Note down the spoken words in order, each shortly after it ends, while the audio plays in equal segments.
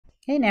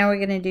Okay, now we're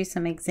going to do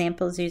some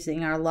examples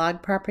using our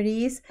log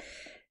properties.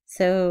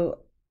 So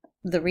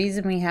the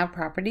reason we have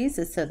properties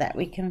is so that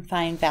we can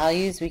find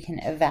values, we can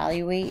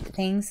evaluate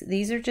things.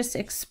 These are just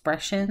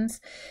expressions,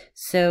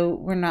 so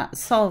we're not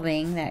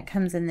solving. That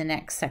comes in the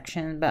next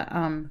section, but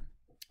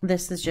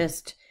this is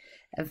just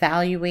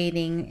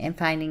evaluating and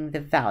finding the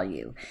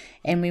value.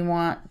 And we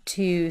want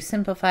to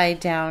simplify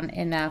down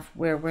enough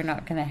where we're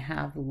not going to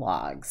have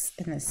logs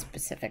in this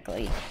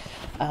specifically,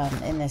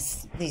 in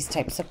these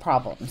types of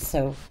problems.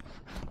 So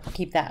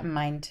keep that in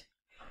mind.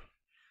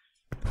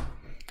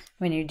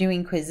 When you're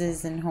doing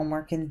quizzes and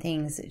homework and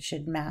things, it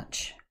should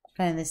match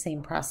kind of the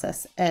same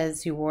process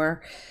as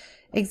your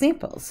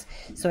examples.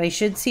 So I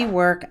should see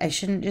work. I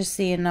shouldn't just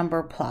see a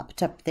number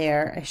plopped up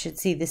there. I should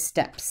see the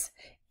steps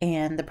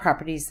and the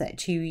properties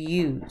that you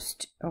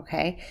used.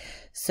 Okay,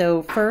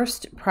 so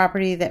first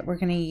property that we're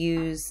going to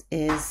use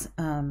is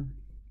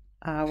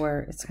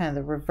it's kind of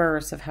the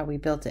reverse of how we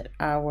built it,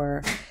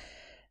 our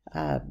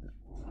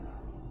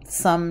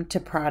sum to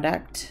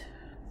product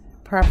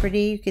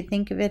property, you could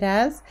think of it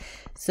as.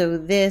 So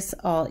this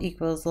all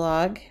equals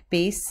log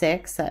base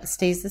 6. That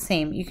stays the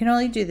same. You can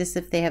only do this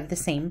if they have the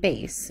same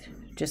base,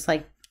 just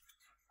like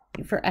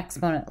for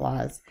exponent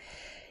laws.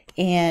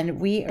 And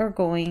we are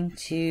going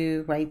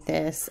to write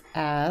this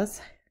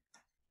as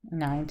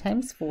 9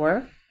 times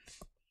 4.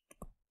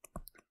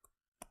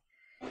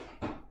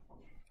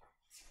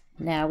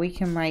 Now we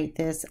can write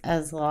this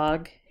as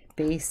log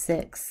base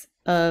 6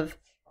 of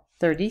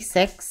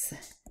 36,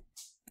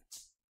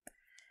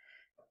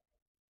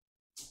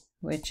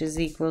 which is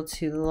equal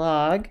to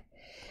log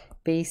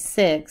base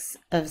 6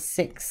 of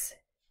 6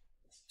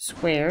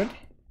 squared.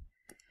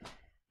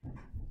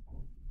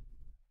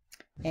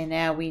 And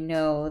now we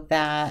know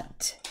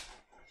that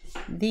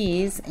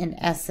these, in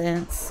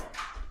essence,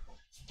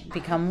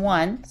 become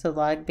 1. So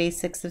log base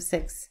 6 of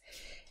 6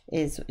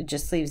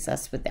 just leaves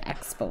us with the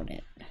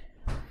exponent.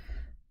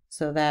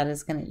 So that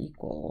is going to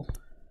equal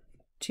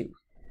 2.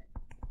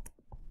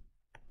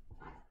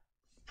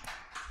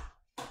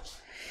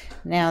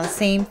 Now the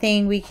same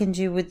thing we can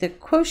do with the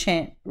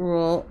quotient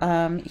rule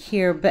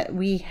here, but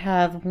we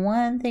have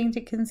one thing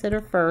to consider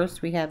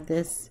first. We have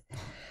this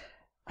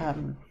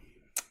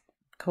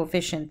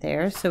coefficient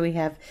there. So we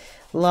have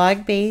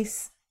log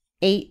base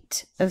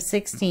 8 of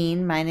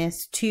 16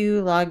 minus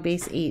 2 log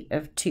base 8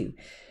 of 2.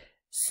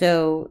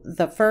 So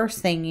the first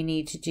thing you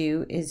need to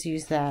do is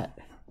use that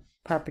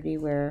property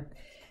where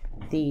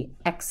the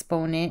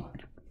exponent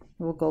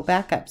will go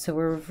back up. So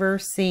we're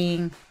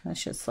reversing,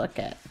 let's just look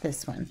at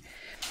this one.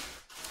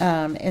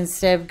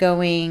 Instead of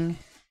going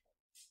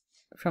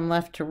from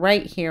left to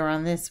right here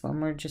on this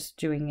one, we're just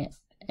doing it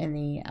in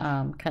the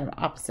kind of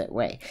opposite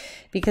way.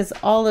 Because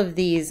all of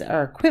these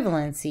are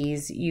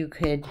equivalencies, you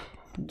could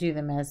do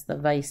them as the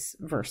vice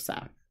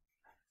versa.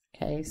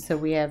 Okay, so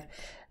we have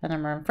a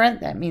number in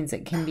front. That means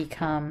it can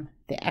become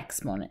the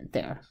exponent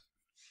there.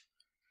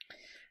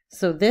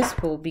 So this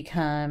will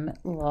become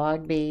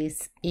log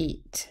base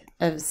 8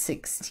 of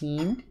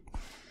 16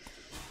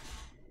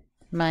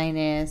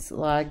 minus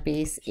log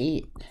base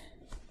 8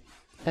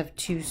 of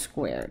 2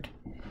 squared.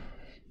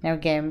 Now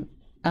again,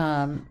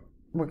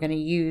 we're going to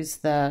use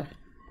the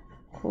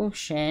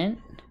quotient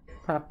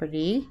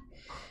property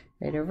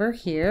right over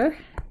here.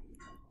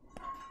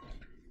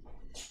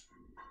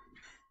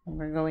 And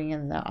we're going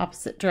in the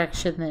opposite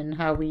direction than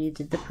how we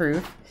did the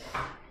proof.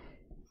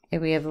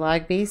 And we have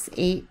log base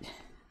 8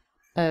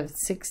 of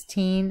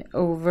 16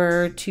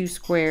 over 2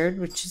 squared,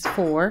 which is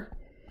 4.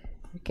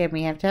 Again,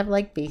 we have to have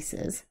like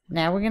bases.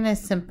 Now we're going to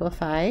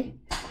simplify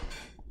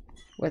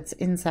what's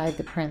inside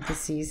the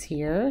parentheses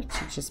here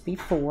to just be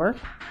 4.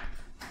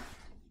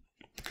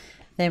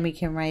 Then we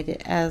can write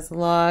it as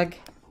log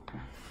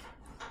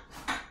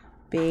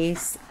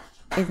base,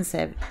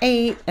 instead of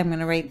 8, I'm going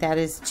to write that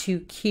as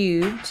 2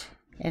 cubed.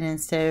 And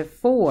instead of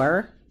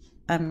 4,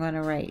 I'm going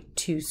to write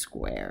 2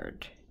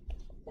 squared.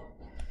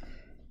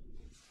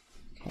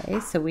 Okay,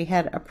 so we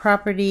had a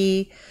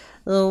property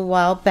a little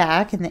while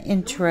back in the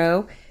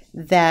intro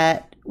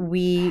that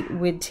we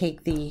would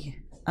take the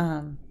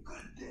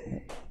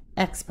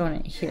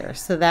exponent here.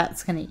 So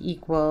that's going to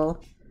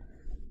equal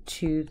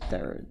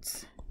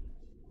 2/3.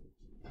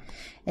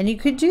 And you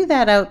could do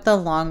that out the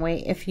long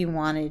way if you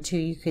wanted to.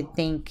 You could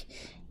think,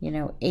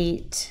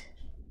 8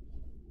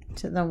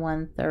 to the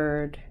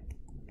 1/3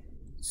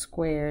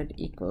 squared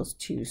equals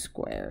 2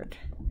 squared.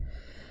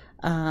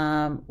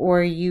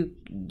 Or you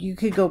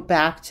could go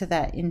back to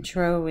that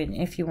intro, and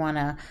if you want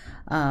to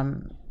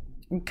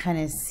kind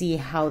of see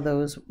how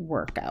those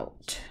work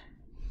out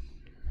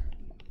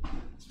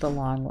the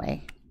long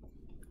way.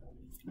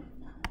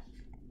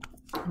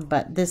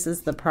 But this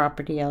is the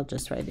property. I'll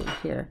just write it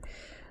here.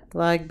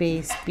 Log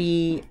base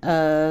b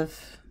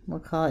of,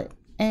 we'll call it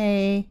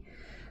a,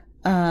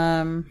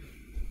 or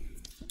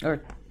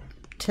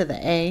to the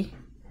a.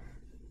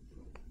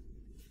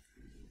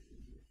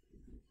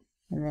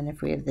 And then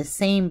if we have the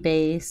same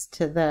base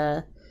to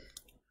the,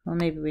 well,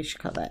 maybe we should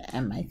call that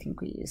m, I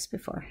think we used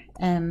before.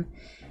 M,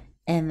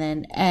 and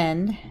then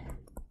n,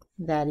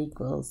 that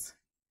equals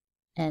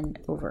n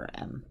over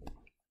m.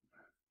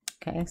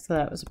 Okay, so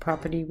that was a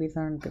property we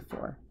learned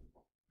before.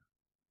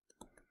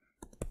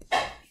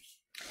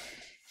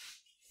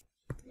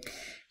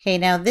 Okay,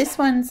 now this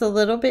one's a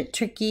little bit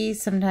tricky.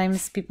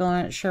 Sometimes people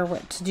aren't sure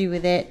what to do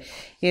with it.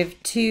 You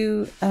have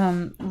two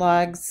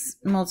logs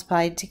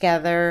multiplied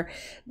together,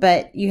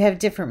 but you have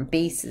different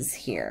bases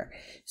here.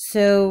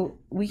 So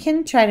we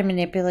can try to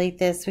manipulate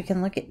this. We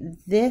can look at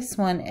this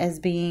one as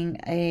being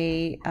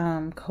a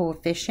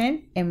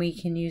coefficient, and we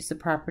can use the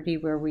property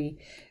where we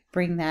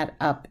bring that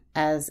up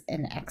as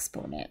an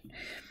exponent.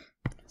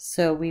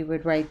 So we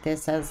would write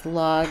this as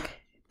log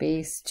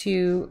base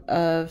 2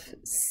 of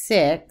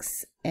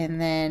 6,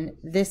 and then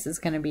this is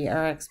going to be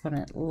our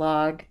exponent,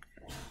 log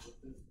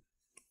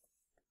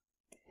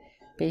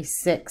base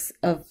 6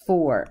 of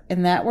 4.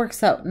 And that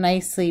works out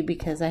nicely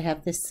because I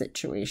have this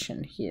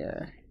situation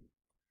here.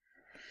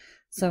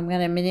 So I'm going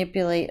to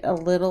manipulate a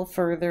little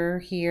further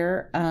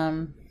here.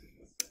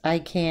 I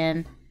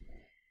can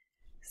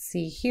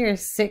see here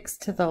 6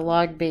 to the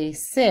log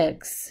base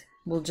 6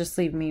 will just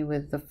leave me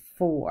with the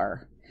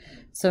 4.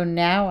 So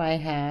now I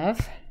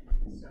have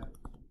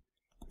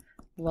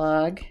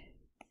log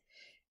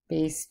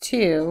base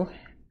 2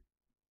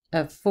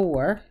 of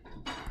 4.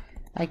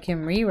 I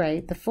can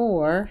rewrite the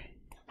 4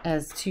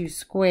 as 2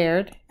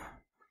 squared,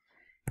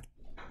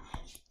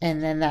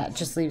 and then that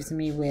just leaves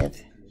me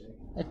with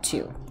a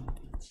 2.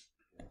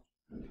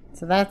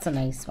 So that's a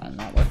nice one.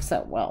 That works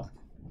out well.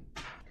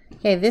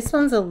 Okay, this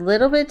one's a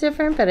little bit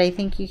different, but I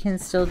think you can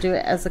still do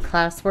it as a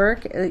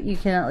classwork. You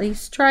can at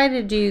least try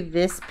to do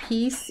this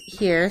piece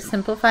here,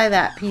 simplify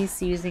that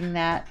piece using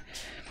that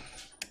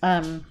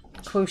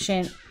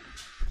quotient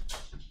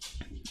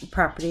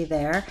property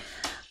there,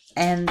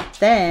 and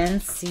then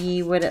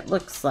see what it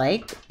looks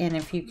like, and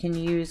if you can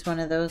use one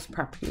of those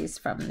properties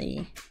from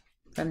the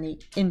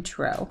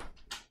intro.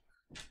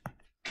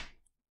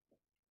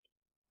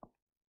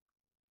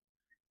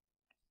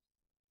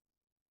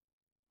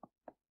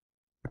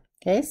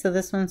 Okay, so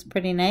this one's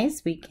pretty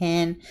nice. We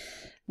can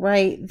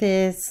write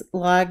this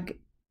log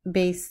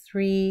base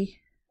 3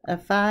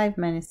 of 5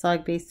 minus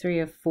log base 3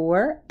 of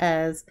 4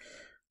 as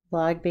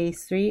log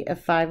base 3 of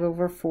 5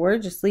 over 4.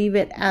 Just leave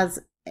it as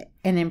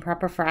an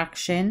improper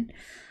fraction.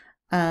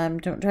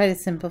 Don't try to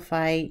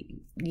simplify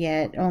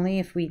yet. Only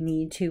if we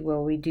need to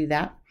will we do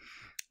that.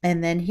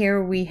 And then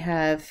here we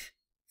have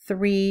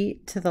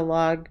 3 to the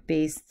log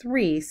base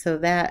 3, so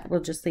that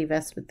will just leave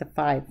us with the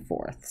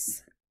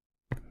 5/4,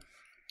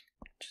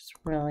 which is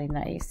really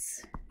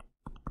nice.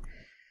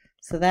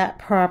 So that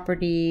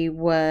property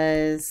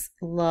was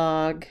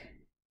log,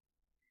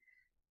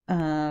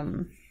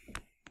 actually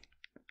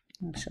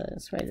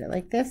let's write it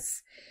like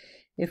this.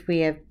 If we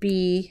have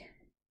b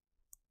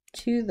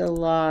to the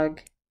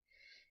log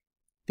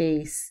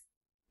base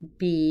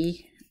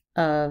b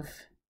of,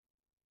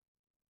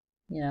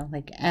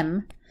 like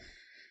m,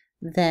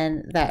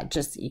 then that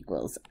just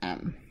equals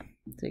m.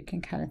 So you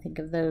can kind of think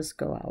of those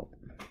go out.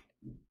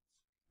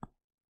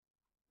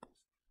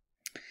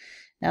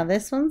 Now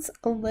this one's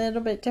a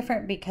little bit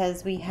different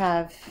because we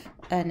have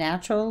a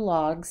natural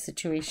log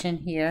situation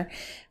here.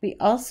 We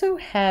also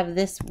have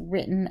this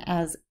written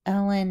as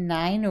ln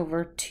 9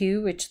 over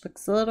 2, which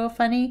looks a little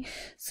funny.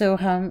 So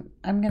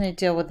I'm going to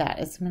deal with that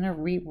is I'm going to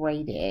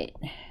rewrite it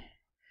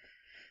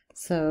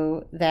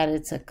so that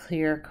it's a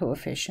clear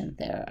coefficient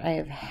there. I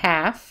have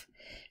half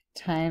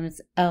times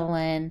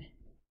ln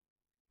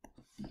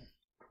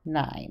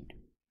 9.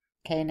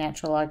 Okay,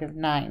 natural log of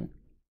 9.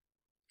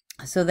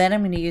 So then I'm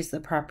going to use the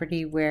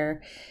property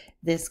where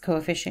this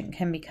coefficient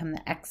can become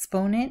the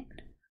exponent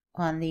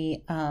on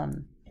the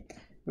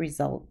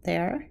result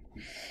there.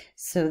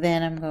 So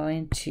then I'm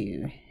going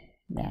to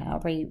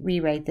now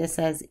rewrite this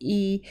as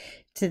e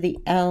to the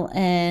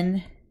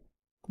ln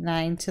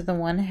 9 to the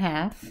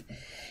 1/2.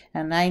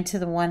 Now 9 to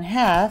the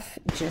 1/2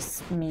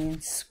 just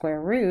means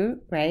square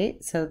root,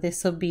 right? So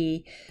this will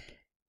be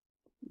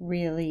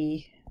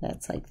really,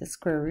 that's like the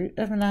square root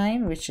of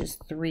 9, which is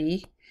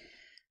 3.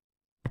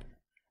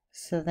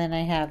 So then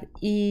I have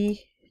e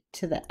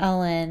to the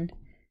ln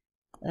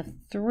of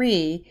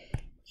 3,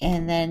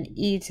 and then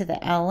e to the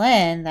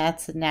ln,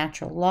 that's a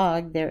natural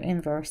log, they're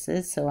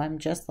inverses, so I'm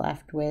just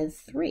left with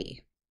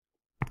 3.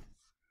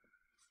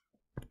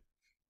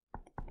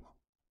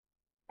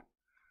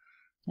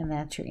 And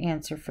that's your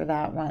answer for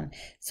that one.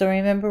 So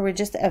remember, we're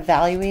just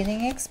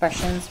evaluating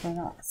expressions. We're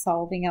not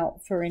solving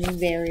out for any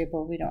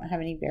variable. We don't have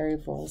any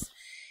variables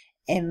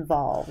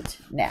involved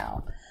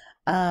now.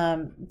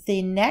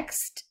 The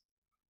next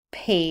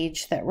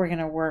page that we're going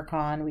to work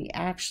on, we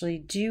actually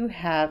do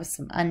have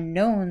some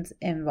unknowns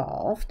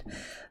involved,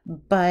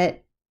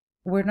 but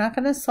we're not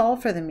going to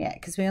solve for them yet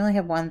because we only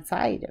have one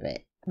side of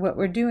it. What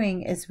we're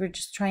doing is we're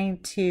just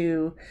trying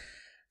to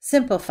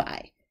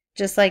simplify.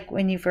 Just like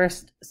when you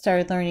first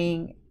started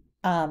learning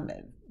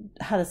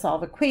how to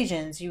solve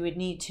equations, you would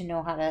need to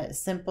know how to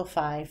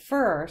simplify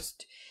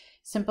first,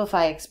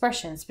 simplify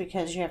expressions,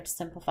 because you have to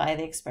simplify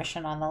the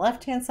expression on the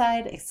left-hand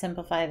side,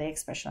 simplify the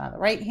expression on the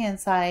right-hand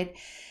side,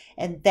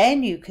 and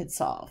then you could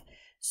solve.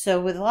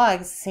 So with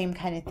logs, same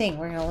kind of thing.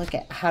 We're going to look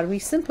at how do we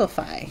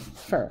simplify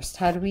first?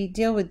 How do we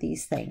deal with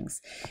these things?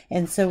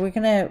 And so we're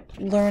going to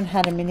learn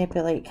how to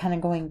manipulate, kind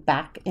of going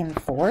back and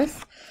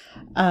forth.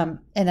 And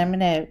I'm going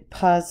to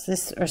pause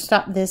this or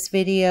stop this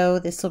video.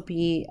 This will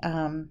be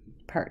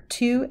part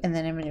 2, and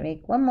then I'm going to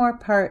make one more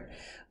part,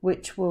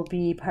 which will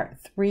be part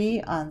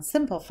 3 on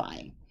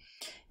simplifying.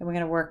 And we're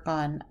going to work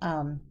on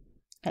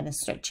kind of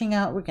stretching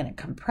out. We're going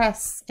to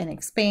compress and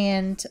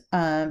expand,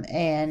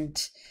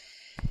 and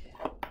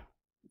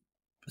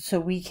so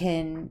we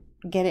can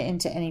get it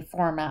into any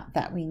format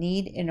that we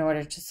need in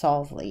order to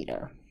solve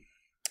later.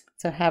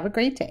 So have a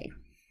great day.